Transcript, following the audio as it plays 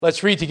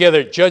Let's read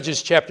together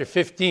Judges chapter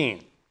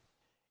 15.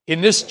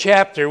 In this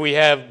chapter, we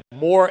have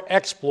more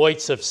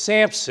exploits of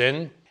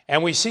Samson,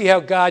 and we see how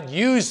God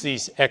used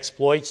these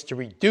exploits to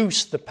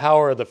reduce the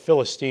power of the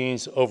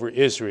Philistines over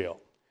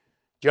Israel.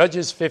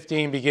 Judges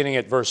 15, beginning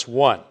at verse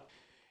 1.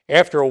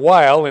 After a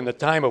while, in the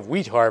time of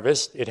wheat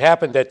harvest, it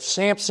happened that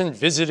Samson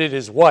visited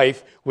his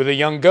wife with a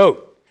young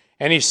goat.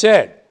 And he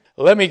said,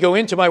 "Let me go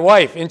into my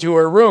wife, into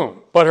her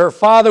room." But her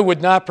father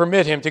would not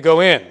permit him to go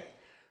in.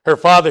 Her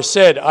father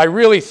said, "I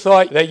really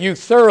thought that you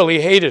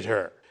thoroughly hated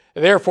her.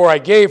 Therefore I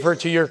gave her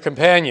to your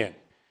companion.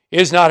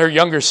 Is not her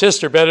younger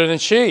sister better than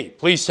she?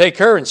 Please take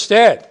her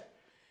instead."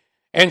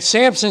 And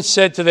Samson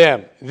said to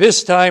them,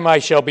 "This time I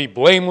shall be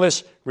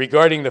blameless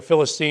regarding the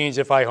Philistines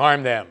if I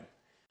harm them."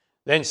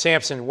 Then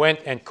Samson went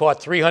and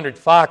caught 300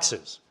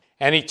 foxes.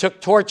 And he took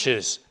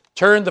torches,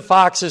 turned the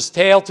foxes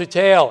tail to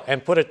tail,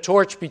 and put a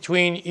torch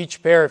between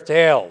each pair of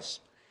tails.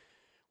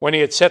 When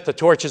he had set the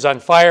torches on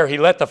fire, he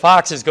let the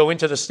foxes go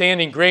into the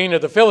standing grain of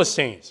the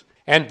Philistines,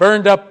 and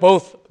burned up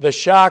both the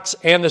shocks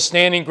and the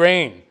standing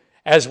grain,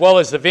 as well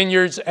as the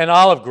vineyards and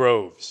olive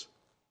groves.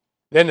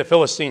 Then the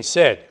Philistines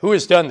said, "Who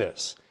has done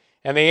this?"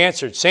 And they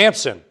answered,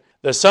 "Samson,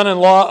 the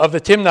son-in-law of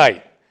the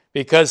Timnite,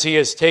 because he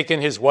has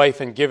taken his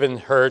wife and given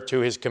her to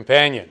his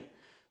companion."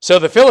 So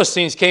the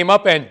Philistines came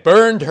up and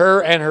burned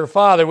her and her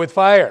father with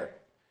fire.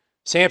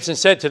 Samson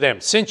said to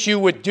them, "Since you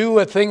would do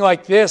a thing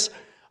like this,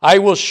 I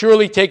will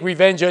surely take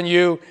revenge on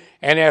you,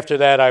 and after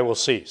that I will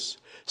cease."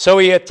 So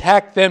he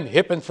attacked them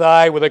hip and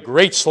thigh with a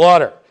great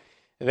slaughter.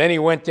 And then he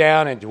went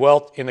down and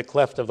dwelt in the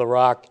cleft of the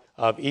rock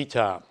of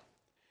Etam.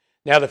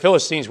 Now the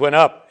Philistines went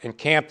up and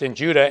camped in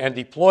Judah and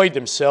deployed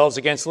themselves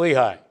against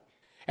Lehi.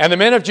 And the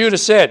men of Judah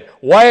said,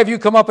 "Why have you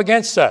come up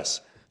against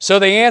us?" So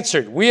they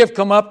answered, "We have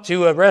come up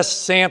to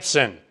arrest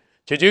Samson,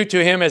 to do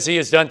to him as he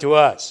has done to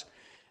us."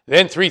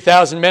 Then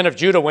 3,000 men of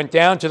Judah went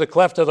down to the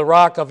cleft of the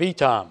rock of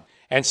Etam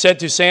and said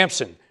to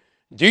Samson,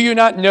 "Do you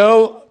not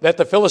know that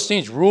the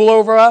Philistines rule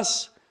over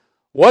us?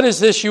 What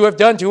is this you have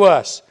done to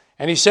us?"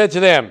 And he said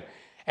to them,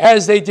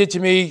 "As they did to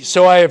me,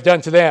 so I have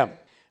done to them."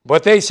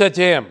 But they said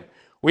to him,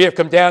 "We have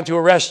come down to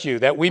arrest you,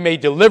 that we may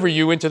deliver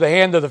you into the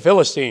hand of the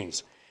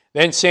Philistines."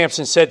 Then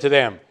Samson said to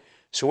them,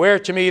 "Swear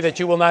to me that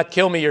you will not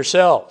kill me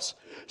yourselves."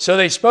 So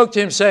they spoke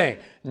to him, saying,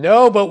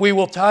 "No, but we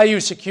will tie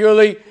you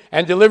securely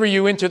and deliver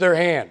you into their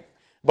hand.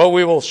 But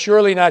we will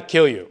surely not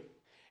kill you."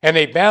 And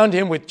they bound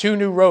him with 2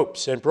 new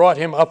ropes and brought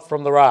him up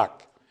from the rock.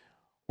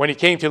 When he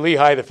came to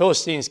Lehi, the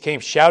Philistines came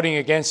shouting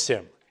against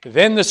him.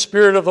 Then the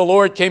Spirit of the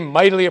Lord came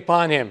mightily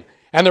upon him,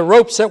 and the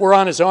ropes that were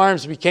on his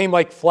arms became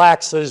like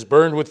flax that is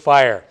burned with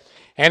fire,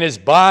 and his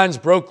bonds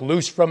broke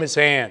loose from his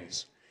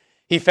hands.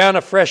 He found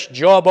a fresh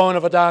jawbone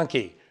of a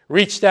donkey,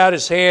 reached out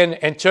his hand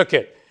and took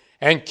it,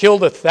 and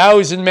killed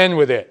 1,000 men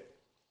with it.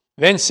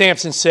 Then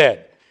Samson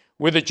said,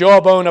 "With the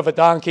jawbone of a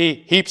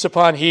donkey, heaps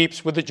upon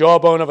heaps, with the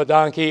jawbone of a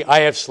donkey, I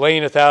have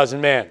slain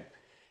 1,000 men."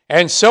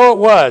 And so it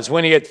was,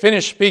 when he had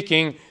finished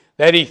speaking,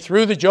 that he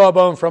threw the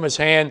jawbone from his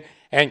hand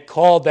and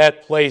called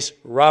that place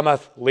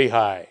Ramath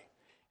Lehi.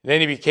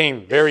 Then he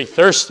became very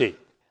thirsty.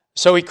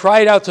 So he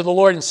cried out to the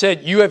Lord and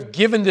said, "You have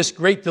given this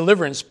great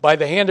deliverance by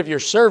the hand of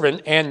your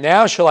servant, and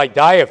now shall I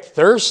die of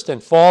thirst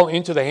and fall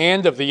into the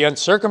hand of the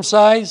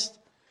uncircumcised?"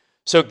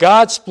 So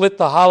God split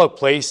the hollow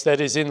place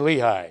that is in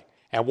Lehi,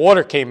 and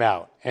water came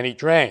out, and he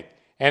drank,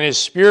 and his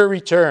spirit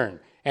returned,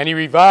 and he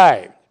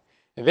revived.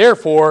 And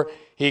therefore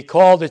he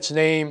called its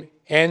name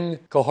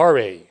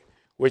En-Gehoreh,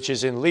 which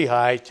is in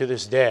Lehi to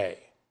this day.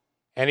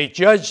 And he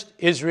judged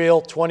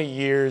Israel 20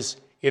 years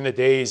in the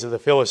days of the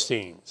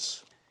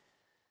Philistines.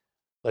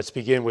 Let's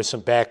begin with some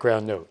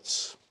background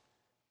notes.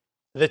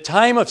 The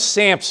time of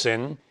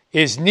Samson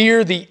is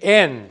near the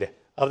end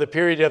of the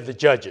period of the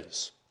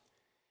Judges.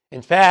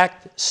 In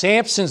fact,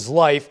 Samson's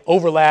life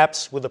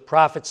overlaps with the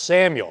prophet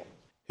Samuel,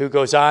 who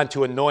goes on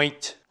to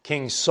anoint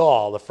King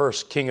Saul, the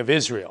first king of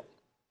Israel.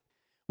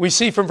 We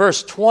see from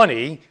verse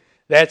 20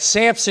 that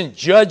Samson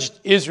judged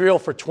Israel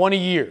for 20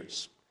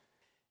 years.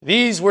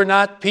 These were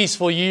not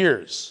peaceful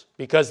years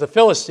because the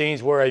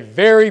Philistines were a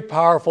very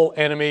powerful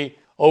enemy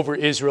over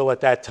Israel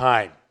at that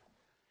time.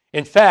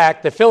 In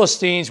fact, the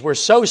Philistines were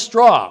so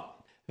strong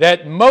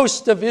that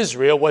most of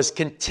Israel was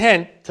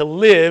content to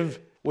live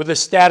with the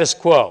status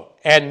quo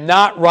and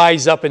not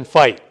rise up and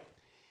fight.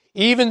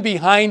 Even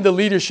behind the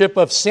leadership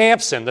of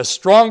Samson, the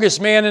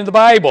strongest man in the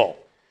Bible,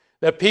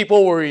 the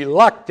people were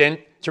reluctant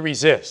to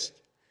resist.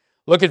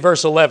 Look at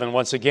verse 11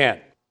 once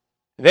again.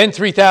 Then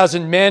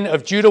 3,000 men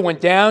of Judah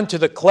went down to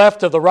the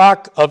cleft of the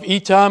rock of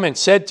Etam and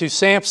said to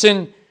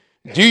Samson,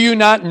 "Do you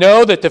not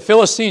know that the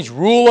Philistines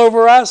rule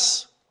over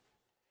us?"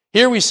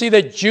 Here we see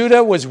that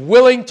Judah was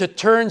willing to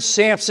turn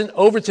Samson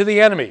over to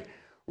the enemy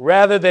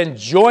rather than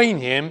join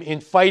him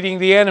in fighting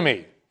the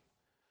enemy.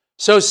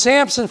 So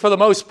Samson, for the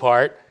most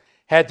part,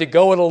 had to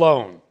go it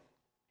alone.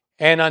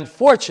 And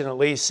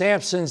unfortunately,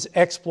 Samson's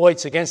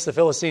exploits against the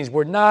Philistines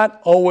were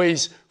not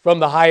always from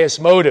the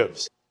highest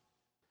motives.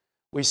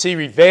 We see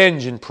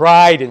revenge and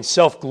pride and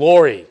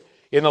self-glory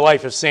in the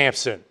life of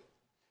Samson.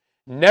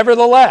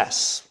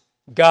 Nevertheless,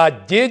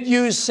 God did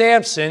use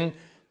Samson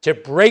to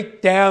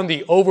break down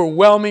the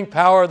overwhelming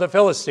power of the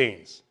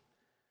Philistines.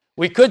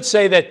 We could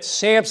say that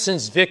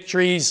Samson's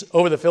victories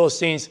over the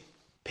Philistines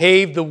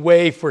paved the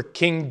way for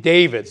King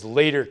David's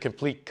later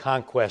complete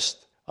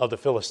conquest of the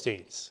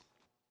Philistines.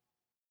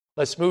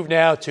 Let's move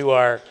now to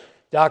our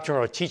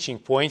doctrinal teaching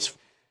points.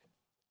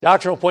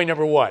 Doctrinal point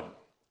number 1.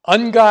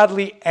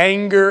 Ungodly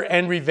anger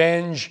and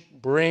revenge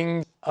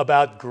bring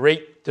about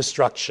great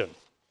destruction.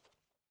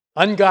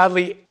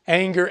 Ungodly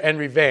anger and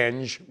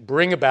revenge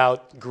bring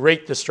about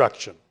great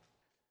destruction.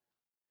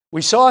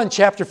 We saw in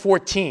chapter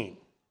 14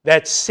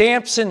 that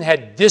Samson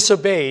had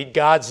disobeyed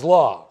God's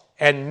law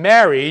and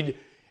married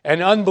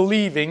an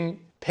unbelieving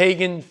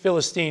pagan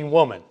Philistine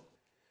woman.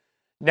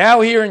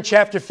 Now here in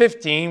chapter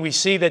 15, we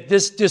see that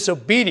this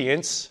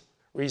disobedience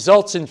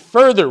results in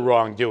further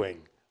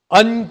wrongdoing,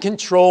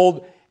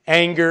 uncontrolled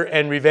anger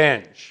and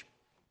revenge.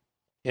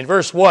 In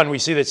verse 1, we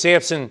see that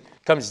Samson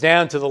comes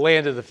down to the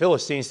land of the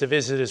Philistines to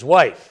visit his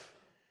wife.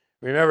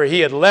 Remember,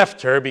 he had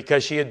left her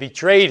because she had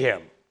betrayed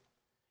him.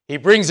 He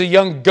brings a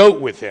young goat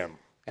with him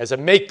as a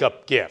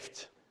makeup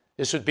gift.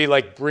 This would be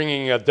like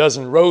bringing a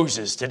dozen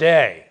roses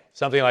today,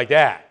 something like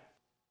that.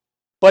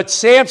 But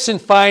Samson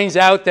finds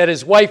out that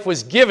his wife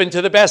was given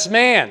to the best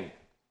man.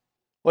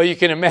 Well, you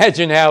can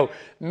imagine how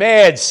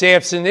mad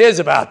Samson is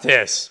about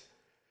this.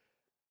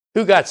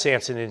 Who got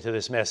Samson into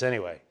this mess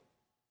anyway?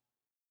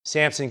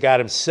 Samson got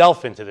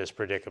himself into this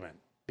predicament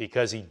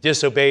because he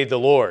disobeyed the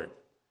Lord.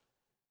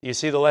 You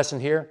see the lesson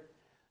here?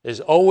 There's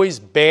always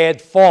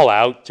bad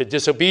fallout to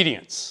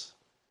disobedience.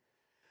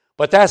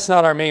 But that's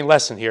not our main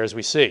lesson here, as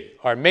we see.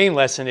 Our main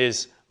lesson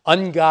is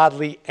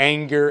ungodly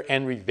anger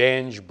and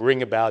revenge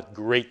bring about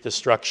great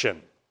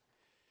destruction.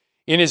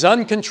 In his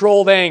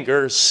uncontrolled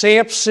anger,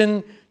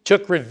 Samson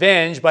took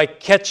revenge by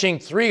catching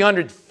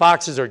 300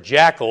 foxes or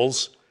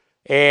jackals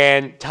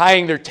and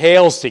tying their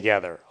tails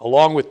together,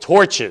 along with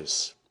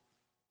torches.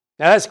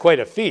 Now that's quite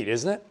a feat,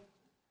 isn't it?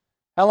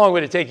 How long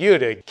would it take you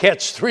to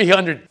catch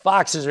 300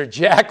 foxes or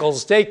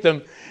jackals, take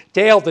them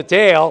tail to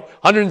tail,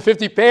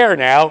 150 pair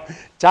now,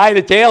 tie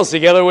the tails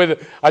together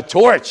with a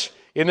torch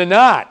in the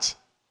knot?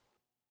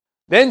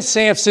 Then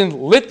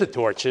Samson lit the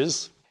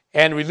torches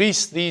and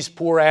released these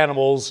poor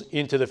animals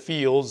into the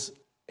fields,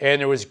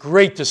 and there was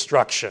great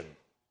destruction.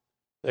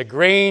 The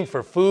grain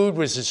for food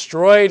was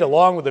destroyed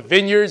along with the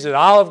vineyards and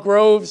olive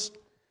groves.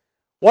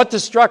 What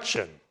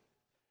destruction!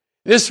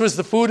 This was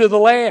the food of the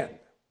land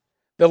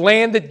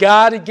that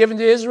God had given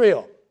to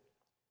Israel.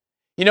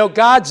 You know,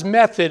 God's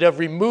method of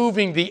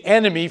removing the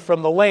enemy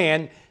from the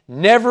land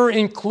never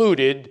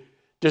included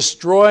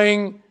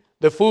destroying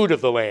the food of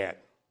the land.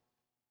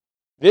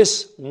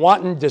 This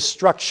wanton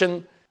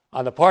destruction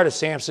on the part of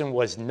Samson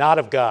was not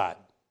of God.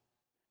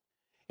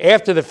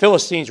 After the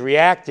Philistines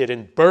reacted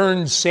and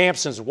burned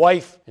Samson's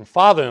wife and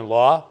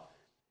father-in-law,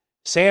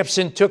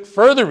 Samson took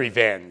further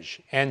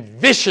revenge and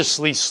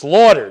viciously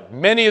slaughtered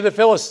many of the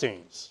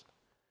Philistines.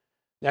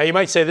 Now you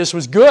might say this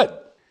was good,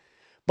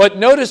 but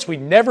notice we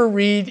never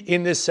read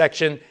in this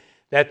section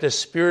that the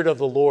Spirit of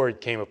the Lord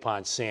came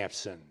upon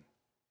Samson.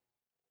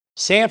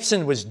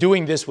 Samson was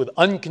doing this with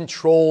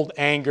uncontrolled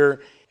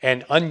anger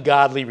and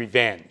ungodly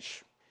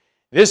revenge.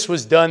 This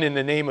was done in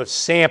the name of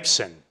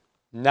Samson,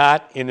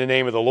 not in the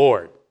name of the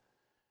Lord.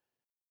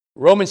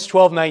 Romans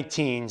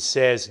 12:19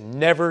 says,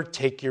 never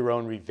take your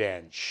own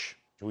revenge.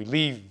 We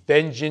leave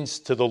vengeance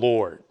to the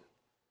Lord.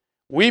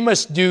 We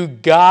must do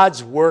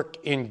God's work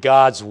in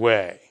God's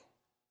way.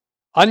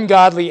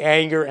 Ungodly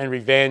anger and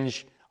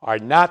revenge are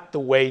not the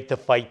way to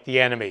fight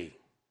the enemy.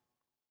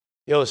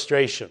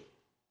 Illustration.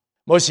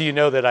 Most of you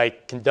know that I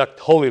conduct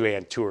Holy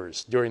Land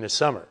tours during the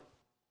summer.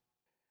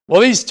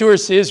 Well, these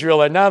tours to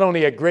Israel are not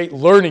only a great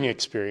learning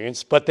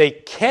experience, but they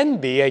can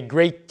be a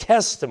great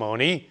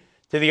testimony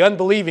to the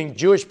unbelieving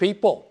Jewish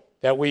people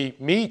that we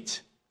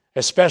meet,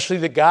 especially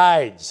the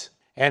guides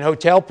and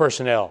hotel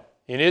personnel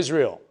in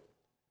Israel.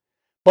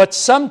 But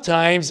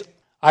sometimes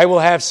I will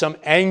have some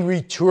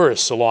angry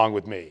tourists along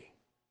with me.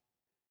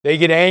 They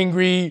get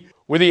angry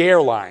with the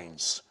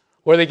airlines,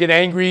 or they get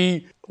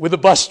angry with the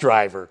bus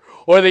driver,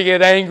 or they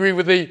get angry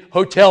with the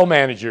hotel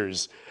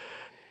managers,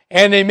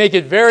 and they make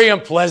it very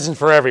unpleasant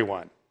for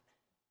everyone.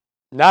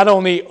 Not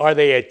only are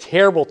they a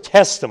terrible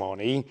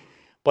testimony,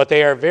 but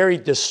they are very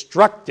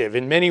destructive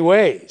in many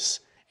ways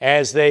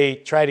as they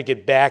try to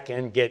get back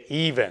and get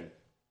even.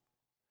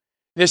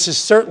 This is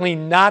certainly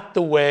not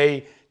the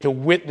way to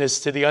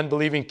witness to the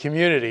unbelieving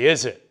community,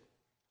 is it?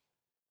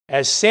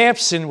 As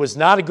Samson was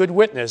not a good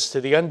witness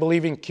to the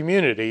unbelieving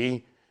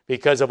community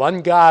because of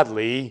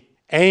ungodly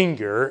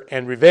anger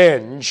and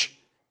revenge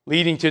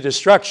leading to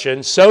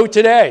destruction, so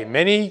today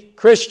many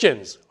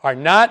Christians are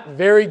not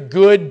very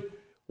good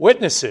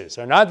witnesses,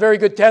 are not very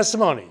good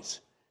testimonies.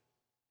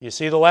 You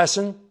see the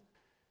lesson?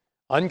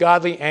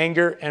 Ungodly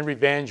anger and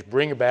revenge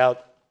bring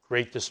about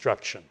great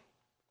destruction.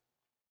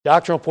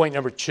 Doctrinal point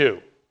number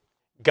 2.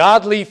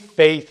 Godly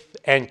faith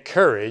and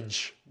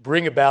courage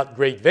bring about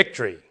great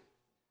victory.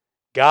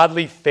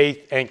 Godly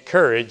faith and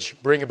courage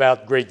bring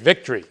about great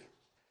victory.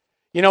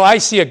 You know, I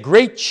see a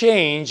great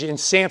change in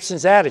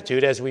Samson's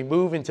attitude as we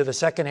move into the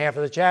second half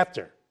of the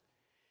chapter.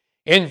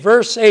 In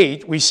verse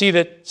 8, we see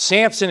that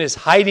Samson is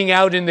hiding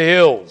out in the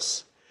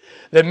hills.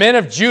 The men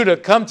of Judah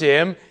come to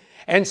him,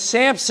 and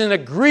Samson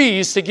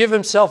agrees to give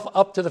himself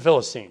up to the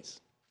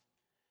Philistines.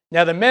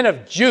 Now, the men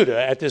of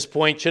Judah at this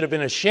point should have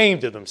been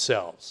ashamed of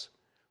themselves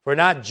for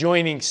not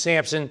joining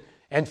Samson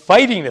and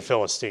fighting the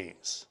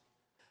Philistines.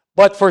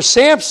 But for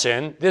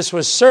Samson, this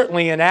was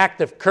certainly an act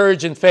of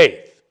courage and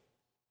faith.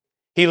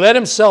 He let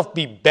himself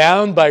be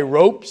bound by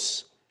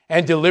ropes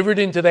and delivered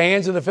into the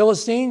hands of the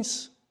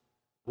Philistines.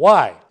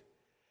 Why?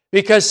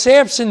 Because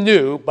Samson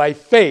knew by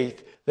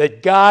faith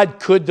that God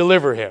could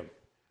deliver him.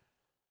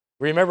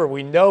 Remember,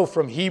 we know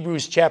from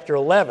Hebrews chapter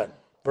 11,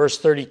 verse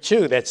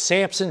 32, that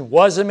Samson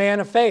was a man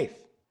of faith.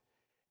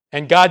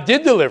 And God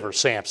did deliver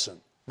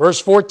Samson. Verse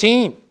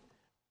 14,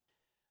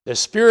 the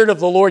Spirit of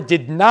the Lord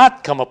did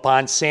not come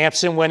upon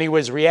Samson when he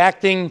was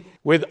reacting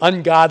with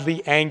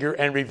ungodly anger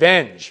and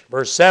revenge.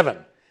 Verse 7,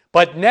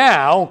 but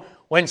now,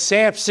 when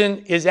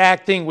Samson is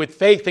acting with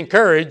faith and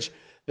courage,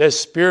 the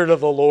Spirit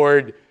of the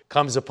Lord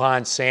comes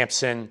upon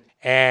Samson,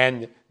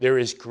 and there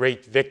is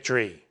great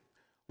victory.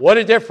 What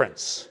a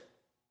difference.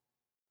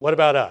 What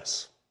about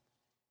us?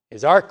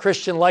 Is our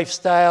Christian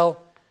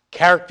lifestyle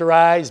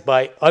characterized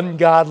by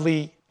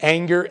ungodly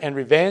anger and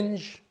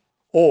revenge,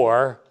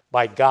 or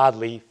by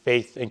godly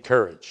faith and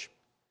courage?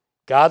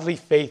 Godly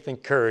faith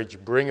and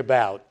courage bring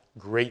about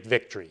great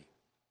victory.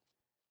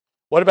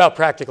 What about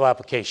practical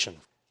application?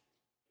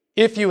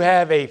 If you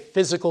have a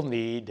physical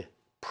need,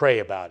 pray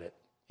about it.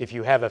 If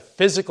you have a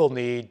physical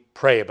need,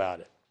 pray about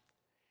it.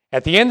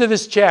 At the end of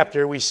this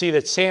chapter, we see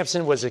that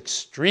Samson was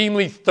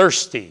extremely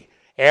thirsty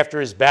after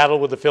his battle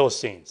with the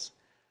Philistines.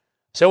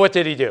 So what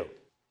did he do?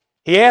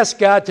 He asked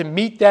God to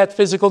meet that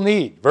physical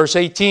need. Verse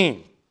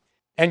 18.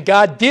 And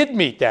God did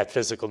meet that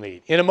physical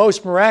need in a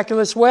most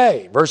miraculous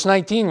way. Verse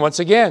 19, once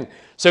again.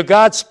 So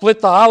God split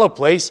the hollow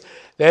place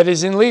that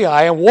is in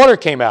Lehi, and water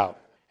came out.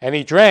 And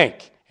he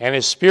drank, and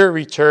his spirit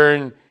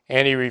returned,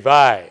 and he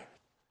revived.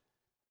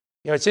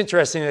 You know, it's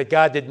interesting that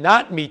God did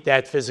not meet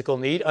that physical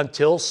need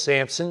until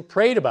Samson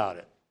prayed about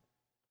it.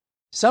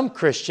 Some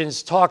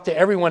Christians talk to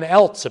everyone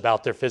else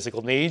about their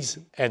physical needs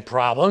and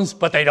problems,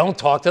 but they don't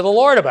talk to the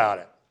Lord about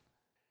it.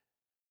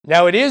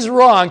 Now, it is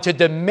wrong to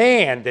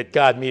demand that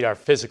God meet our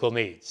physical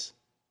needs.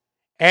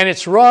 And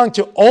it's wrong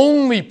to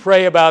only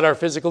pray about our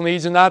physical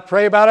needs and not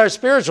pray about our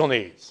spiritual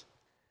needs.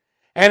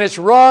 And it's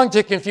wrong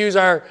to confuse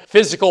our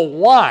physical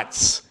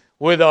wants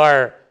with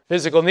our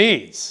physical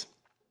needs.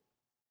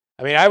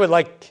 I mean, I would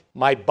like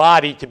my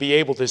body to be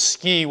able to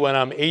ski when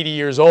I'm 80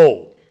 years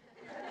old.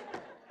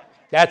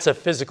 That's a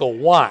physical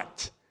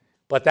want,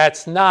 but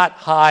that's not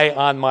high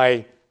on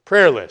my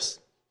prayer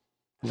list.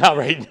 Not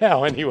right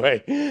now,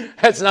 anyway.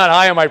 That's not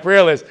high on my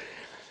prayer list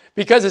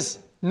because it's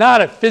not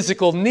a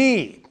physical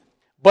need.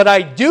 But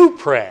I do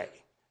pray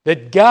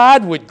that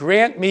God would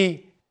grant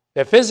me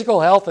the physical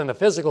health and the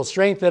physical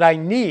strength that I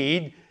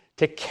need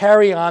to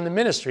carry on the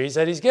ministries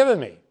that He's given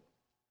me.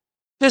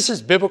 This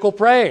is biblical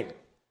praying.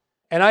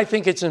 And I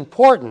think it's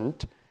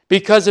important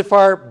because if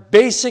our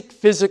basic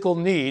physical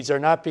needs are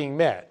not being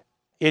met,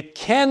 it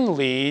can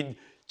lead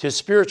to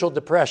spiritual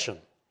depression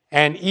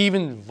and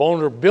even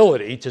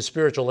vulnerability to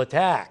spiritual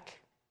attack.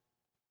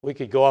 We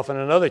could go off on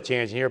another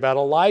tangent here about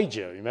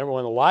Elijah. Remember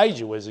when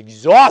Elijah was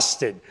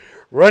exhausted,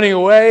 running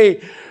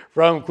away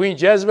from Queen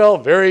Jezebel,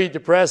 very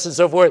depressed and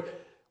so forth.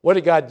 What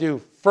did God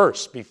do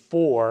first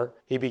before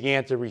He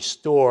began to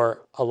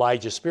restore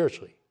Elijah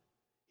spiritually?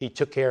 He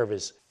took care of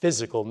his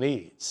physical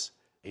needs.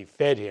 He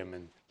fed him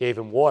and gave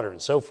him water and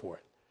so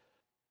forth.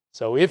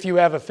 So if you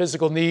have a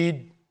physical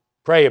need,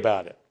 pray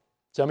about it.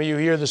 Some of you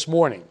here this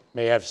morning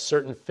may have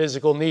certain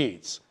physical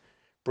needs.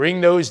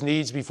 Bring those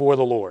needs before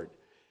the Lord.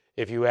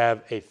 If you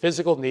have a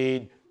physical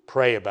need,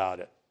 pray about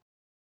it.